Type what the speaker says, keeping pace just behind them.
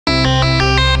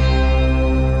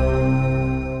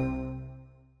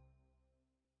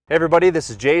Hey everybody, this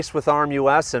is Jace with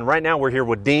RMUS, and right now we're here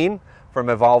with Dean from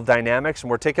Evolve Dynamics, and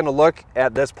we're taking a look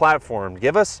at this platform.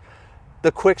 Give us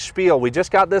the quick spiel. We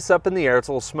just got this up in the air. It's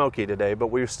a little smoky today, but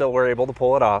we still were able to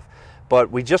pull it off. But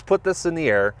we just put this in the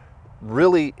air.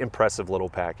 Really impressive little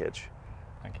package.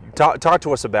 Thank you. Talk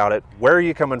to us about it. Where are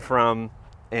you coming from?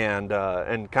 And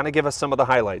kind of give us some of the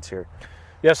highlights here.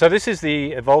 Yeah, so this is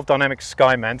the Evolve Dynamics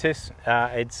Sky Mantis.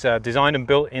 It's designed and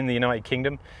built in the United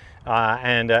Kingdom.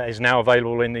 And is now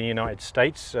available in the United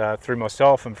States through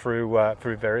myself and through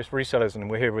various resellers, and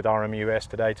we're here with RMUS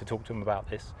today to talk to them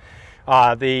about this.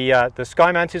 The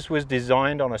Sky Mantis was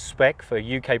designed on a spec for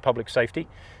UK public safety.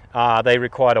 They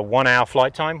required a 1 hour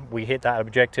flight time. We hit that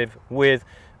objective with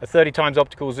a 30 times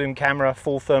optical zoom camera,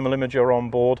 full thermal imager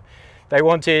on board. They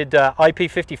wanted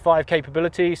IP55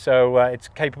 capability, so it's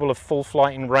capable of full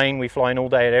flight in rain. We fly in all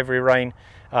day at every rain.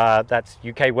 That's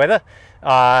UK weather.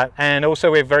 And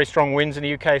also we have very strong winds in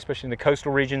the UK, especially in the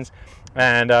coastal regions.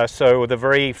 And so the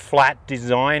very flat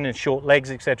design and short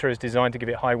legs, etc., is designed to give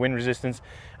it high wind resistance.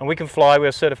 And we can fly,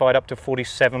 we're certified up to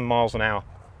 47 miles an hour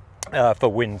for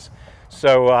winds.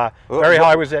 So very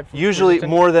high was that. Usually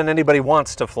more than anybody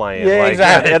wants to fly in. Yeah, like,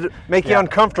 exactly. It'd make you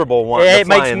uncomfortable wanting to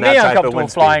fly in that type of wind. It makes me uncomfortable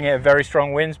flying at very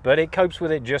strong winds, but it copes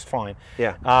with it just fine.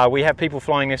 Yeah. We have people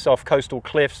flying this off coastal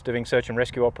cliffs, doing search and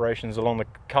rescue operations along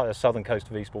the southern coast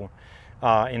of Eastbourne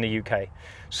in the UK.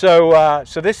 So,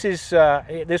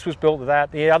 this was built with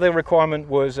that. The other requirement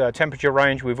was temperature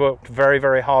range. We've worked very,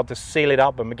 very hard to seal it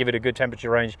up and give it a good temperature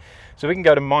range. So we can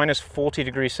go to minus 40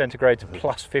 degrees centigrade to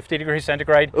plus 50 degrees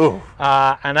centigrade. Ooh.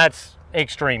 And that's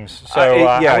extremes. So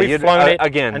yeah, we've flown it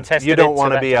again, and tested you don't it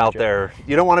want to be out there.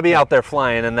 You don't want to be out there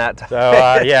flying in that.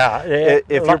 So yeah,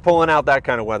 if you're pulling out that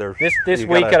kind of weather. This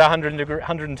week at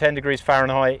 110 degrees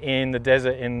Fahrenheit in the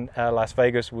desert in Las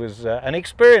Vegas was an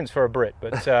experience for a Brit,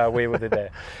 but we were there.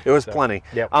 It was plenty.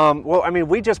 Yep. Well, I mean,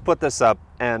 we just put this up,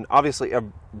 and obviously a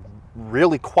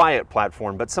really quiet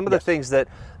platform, but some of the things that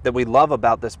we love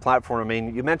about this platform, I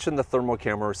mean, you mentioned the thermal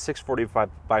camera, 645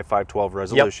 by 512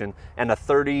 resolution, and a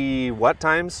 30 what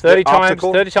times? 30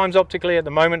 times optically at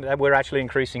the moment. We're actually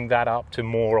increasing that up to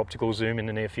more optical zoom in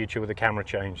the near future with the camera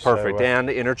change. Perfect. So, and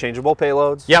interchangeable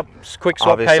payloads. Yep. Quick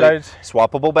swap payloads.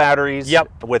 Swappable batteries.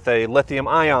 Yep. With a lithium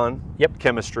ion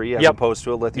chemistry as opposed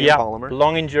to a lithium polymer.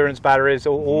 Long endurance batteries,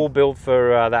 all built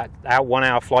for that 1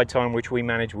 hour flight time, which we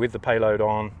manage with the payload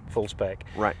on full spec.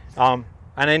 Right.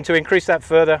 And then to increase that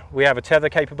further, we have a tether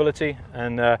capability,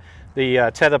 and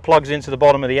the tether plugs into the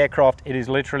bottom of the aircraft. It is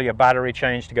literally a battery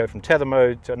change to go from tether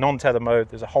mode to non-tether mode.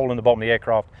 There's a hole in the bottom of the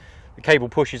aircraft. The cable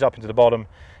pushes up into the bottom.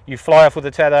 You fly off with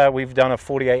the tether. We've done a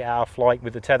 48-hour flight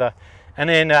with the tether. And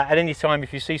then at any time,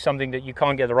 if you see something that you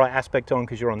can't get the right aspect on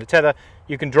because you're on the tether,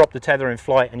 you can drop the tether in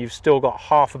flight, and you've still got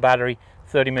half a battery,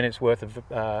 30 minutes worth of,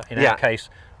 in our case,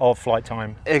 of flight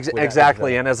time.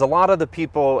 Exactly, and as a lot of the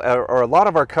people, or a lot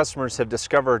of our customers have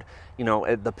discovered, you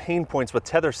know, the pain points with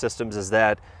tether systems is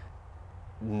that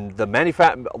the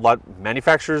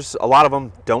manufacturers, a lot of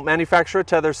them don't manufacture a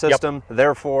tether system.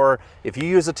 Therefore, if you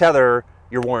use a tether,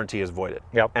 your warranty is voided.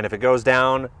 And if it goes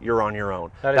down, you're on your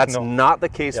own. That's not the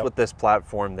case with this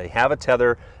platform. They have a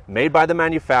tether made by the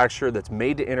manufacturer that's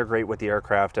made to integrate with the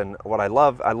aircraft. And what I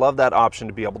love that option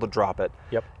to be able to drop it.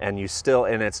 And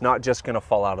and it's not just going to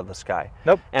fall out of the sky.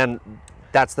 And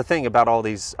that's the thing about all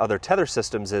these other tether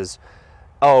systems is,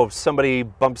 oh, somebody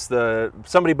bumps the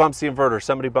inverter,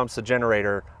 somebody bumps the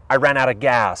generator, I ran out of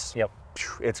gas.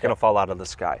 It's going to fall out of the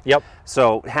sky.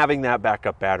 So having that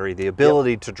backup battery, the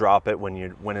ability to drop it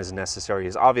when is necessary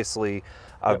is obviously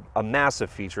a massive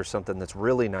feature, something that's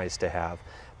really nice to have.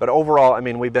 But overall, I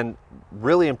mean, we've been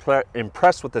really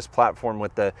impressed with this platform,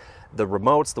 with the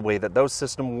remotes, the way that those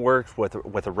systems work with a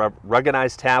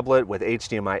ruggedized tablet with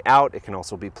HDMI out. It can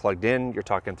also be plugged in. You're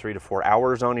talking 3 to 4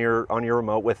 hours on your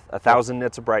remote with 1,000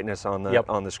 nits of brightness on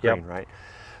the screen, right?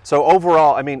 So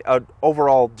overall, I mean,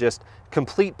 overall just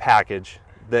complete package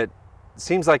that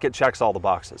seems like it checks all the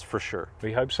boxes for sure.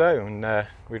 We hope so, and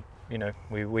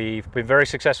we've been very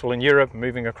successful in Europe.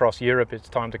 Moving across Europe, it's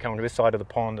time to come to this side of the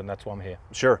pond, and that's why I'm here.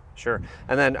 Sure.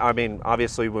 And then, I mean,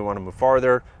 obviously we want to move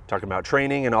farther, talking about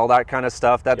training and all that kind of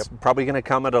stuff. That's probably going to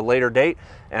come at a later date,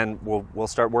 and we'll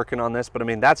start working on this. But I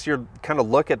mean, that's your kind of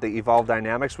look at the Evolve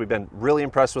Dynamics. We've been really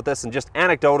impressed with this, and just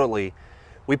anecdotally,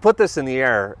 we put this in the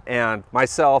air, and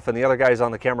myself and the other guys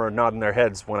on the camera are nodding their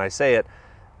heads when I say it.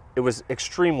 It was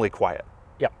extremely quiet.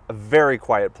 A very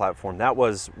quiet platform. That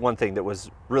was one thing that was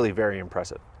really very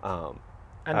impressive.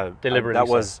 Deliberately that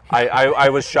was, I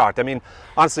was shocked. I mean,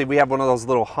 honestly, we have one of those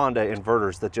little Honda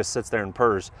inverters that just sits there and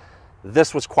purrs.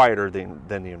 This was quieter than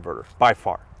the inverter, by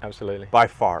far. Absolutely. by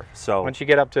far. So once you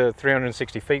get up to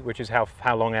 360 feet, which is how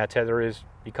long our tether is,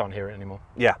 you can't hear it anymore.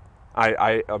 yeah,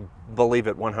 I believe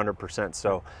it 100%.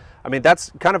 So, I mean,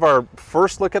 that's kind of our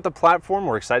first look at the platform.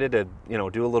 We're excited to, you know,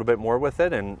 do a little bit more with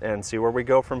it and see where we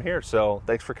go from here. So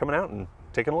thanks for coming out and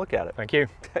taking a look at it. Thank you.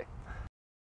 Okay.